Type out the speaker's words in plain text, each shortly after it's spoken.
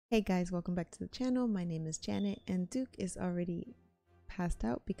Hey guys, welcome back to the channel. My name is Janet and Duke is already passed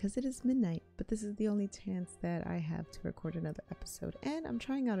out because it is midnight, but this is the only chance that I have to record another episode and I'm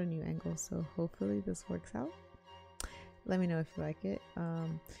trying out a new angle, so hopefully this works out. Let me know if you like it.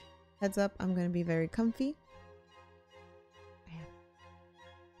 Heads up, I'm going to be very comfy.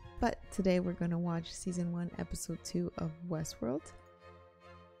 But today we're going to watch season 1 episode 2 of Westworld.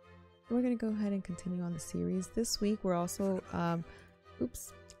 We're going to go ahead and continue on the series. This week we're also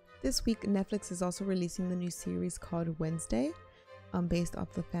this week Netflix is also releasing the new series called Wednesday, based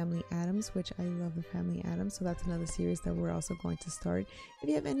off the Family Addams, which I love the Family Addams, so that's another series that we're also going to start. If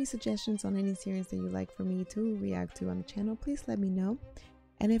you have any suggestions on any series that you'd like for me to react to on the channel, please let me know.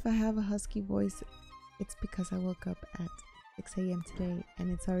 And if I have a husky voice, it's because I woke up at 6 a.m. today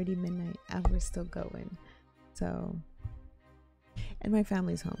and it's already midnight and we're still going. So, and my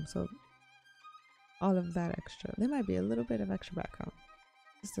family's home, so all of that extra. There might be a little bit of extra background.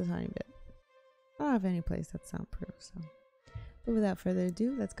 Just a tiny bit. I don't have any place that's soundproof, so. But without further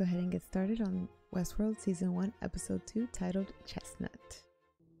ado, let's go ahead and get started on Westworld Season 1, Episode 2, titled Chestnut.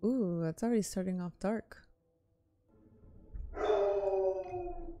 Ooh, that's already starting off dark. Do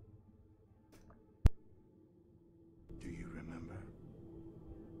you remember?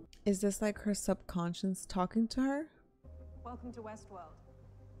 Is this like her subconscious talking to her? Welcome to Westworld.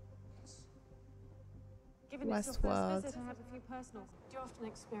 Given it's your first visit, I have a few personal. Do you often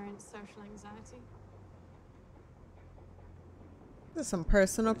experience social anxiety? There's some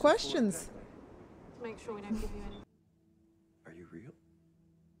personal questions. To make sure we don't give you any. Are you real?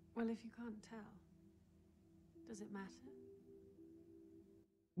 Well, if you can't tell, does it matter?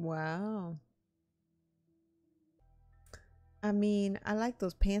 Wow. I mean, I like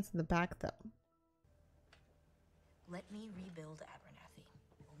those pants in the back though. Let me rebuild Abernathy.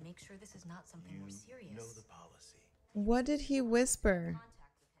 We'll make sure this is not something more serious. Know the policy. What did he whisper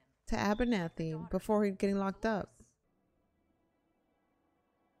to Abernathy before he getting locked up?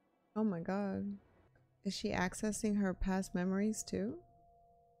 Oh my god. Is she accessing her past memories too?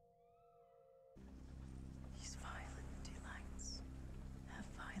 These violent delights have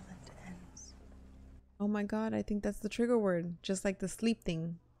violent ends. Oh my god, I think that's the trigger word. Just like the sleep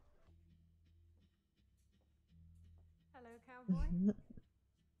thing. Hello, cowboy.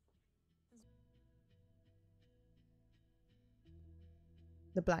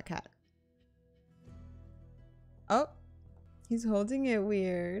 The black cat. Oh, he's holding it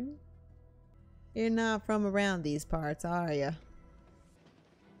weird. You're not from around these parts, are ya?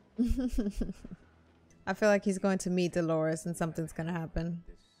 I feel like he's going to meet Dolores and something's gonna happen.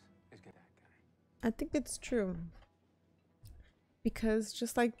 I think it's true. Because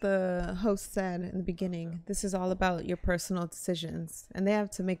just like the host said in the beginning, this is all about your personal decisions. And they have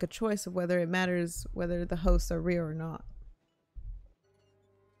to make a choice of whether it matters whether the hosts are real or not.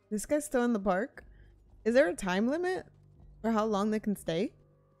 This guy's still in the park? Is there a time limit for how long they can stay?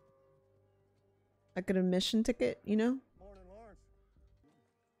 Like an admission ticket, you know? Morning, Lawrence.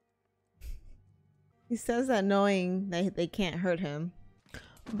 He says that knowing that they can't hurt him.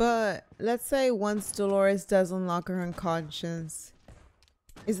 But let's say once Dolores does unlock her unconscious,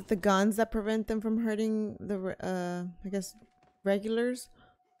 is it the guns that prevent them from hurting the, I guess, regulars?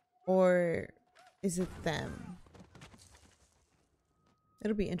 Or is it them?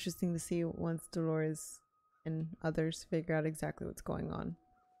 It'll be interesting to see once Dolores and others figure out exactly what's going on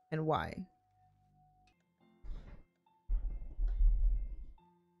and why.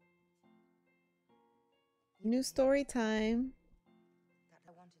 New story time.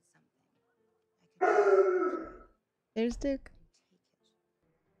 I wanted something. There's Duke.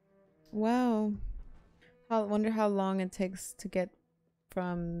 Wow. I wonder how long it takes to get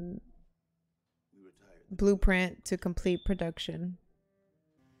from blueprint to complete production.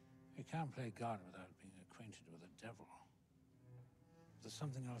 You can't play God without being acquainted with the devil. There's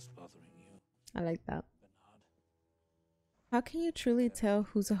something else bothering you, I like that. Bernard. How can you truly tell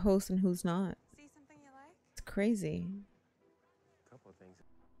who's a host and who's not? See something you like? It's crazy. Couple of things.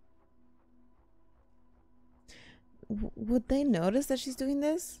 Would they notice that she's doing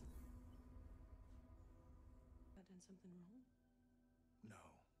this? Have I done something wrong? No.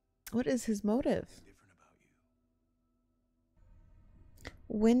 What is his motive? Different about you.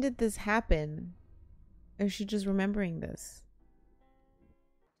 When did this happen? Or is she just remembering this?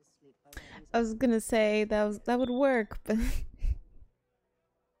 I was gonna say that would work, but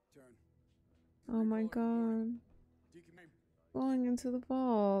Turn. oh my god. Going into the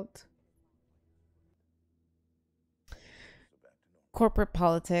vault. Corporate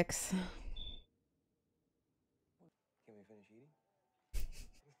politics. Can we finish eating?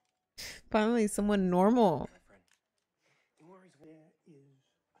 Finally, someone normal. My friend.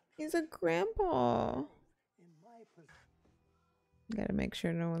 There is He's a grandpa. Gotta make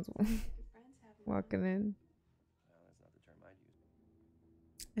sure no one's walking in. That's not the term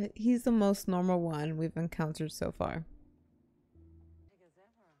I'd use. He's the most normal one we've encountered so far.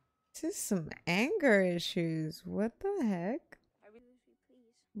 This is some anger issues. What the heck?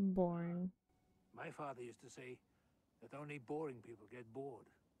 Boring. My father used to say that only boring people get bored.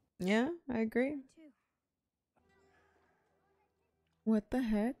 Yeah, I agree. What the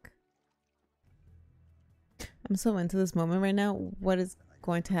heck? I'm so into this moment right now. What is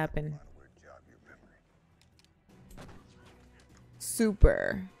going to happen?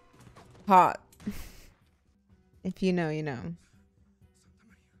 Super hot. If you know, you know.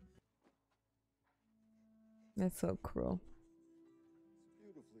 That's so cruel.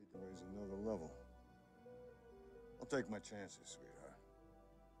 Beautifully raise another level. I'll take my chances, sweetheart.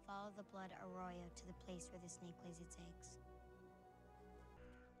 Follow the blood arroyo to the place where the snake lays its eggs.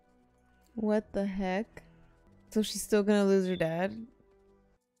 What the heck? So she's still gonna lose her dad?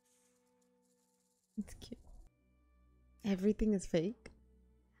 It's cute. Everything is fake?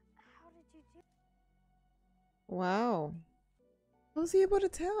 How did you do? Wow. How was he able to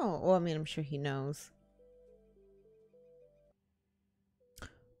tell? Well, I mean, I'm sure he knows.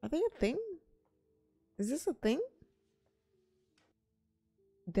 Are they a thing? Is this a thing?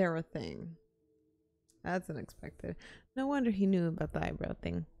 They're a thing. That's unexpected. No wonder he knew about the eyebrow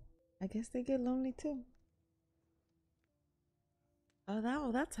thing. I guess they get lonely too.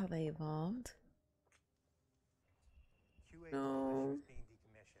 Oh, that's how they evolved. No.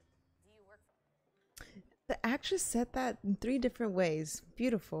 The actress said that in 3 different ways.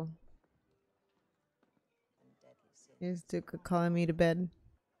 Beautiful. Here's Duke calling me to bed.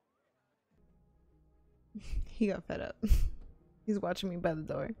 He got fed up. He's watching me by the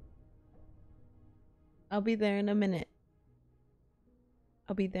door. I'll be there in a minute.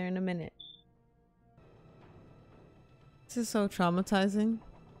 I'll be there in a minute. This is so traumatizing.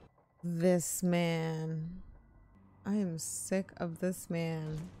 This man. I am sick of this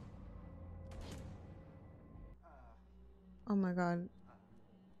man. Oh my god.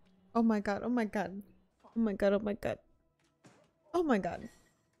 Oh my god. Oh my god. Oh my god. Oh my god. Oh my god.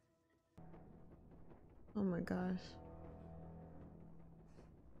 Oh my gosh.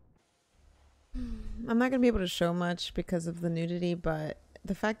 I'm not gonna be able to show much because of the nudity, but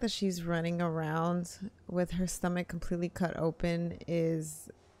the fact that she's running around with her stomach completely cut open is...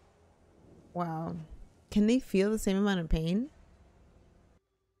 wow. Can they feel the same amount of pain?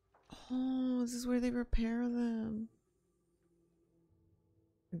 Oh, this is where they repair them.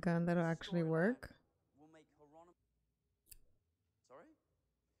 A gun that'll actually work? Sorry?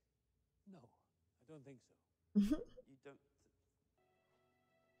 No, I don't think so. You don't.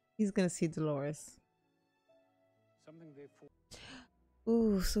 He's gonna see Dolores. Something they fought.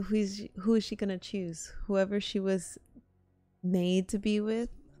 Ooh, so who is she gonna choose? Whoever she was made to be with?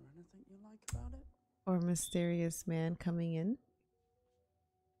 Anything you like about it? Or mysterious man coming in?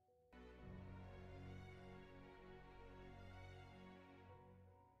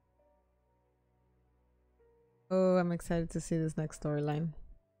 Oh, I'm excited to see this next storyline.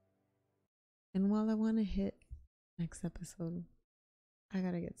 And while I want to hit next episode, I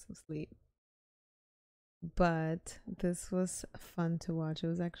gotta get some sleep. But this was fun to watch. It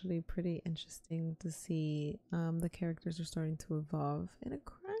was actually pretty interesting to see the characters are starting to evolve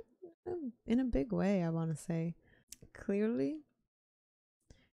in a big way, I want to say. Clearly,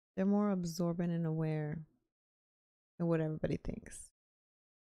 they're more absorbent and aware of what everybody thinks.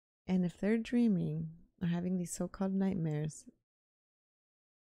 And if they're dreaming or having these so-called nightmares,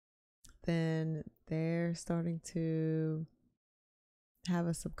 then they're starting to have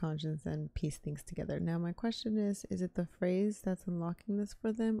a subconscious and piece things together. Now my question is it the phrase that's unlocking this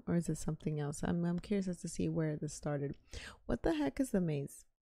for them, or is it something else? I'm curious as to see where this started. What the heck is the maze?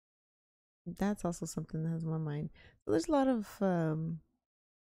 That's also something that has my mind. So there's a lot of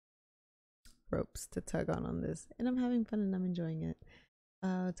ropes to tug on this, and I'm having fun and I'm enjoying it.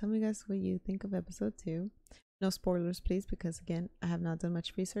 Tell me guys what you think of episode 2. No spoilers please, because again, I have not done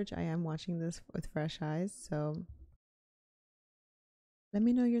much research. I am watching this with fresh eyes, so let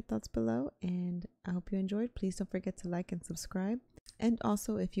me know your thoughts below, and I hope you enjoyed. Please don't forget to like and subscribe. And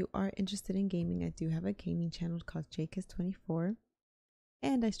also, if you are interested in gaming, I do have a gaming channel called JKiss24,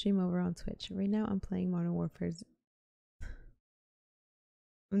 and I stream over on Twitch. Right now, I'm playing Modern Warfare.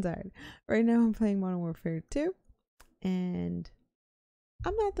 I'm tired. Right now, I'm playing Modern Warfare 2, and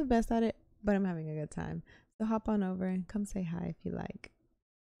I'm not the best at it, but I'm having a good time. So hop on over and come say hi if you like.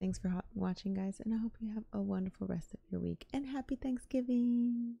 Thanks for watching, guys, and I hope you have a wonderful rest of your week. And happy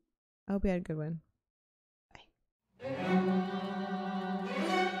Thanksgiving. I hope you had a good one. Bye.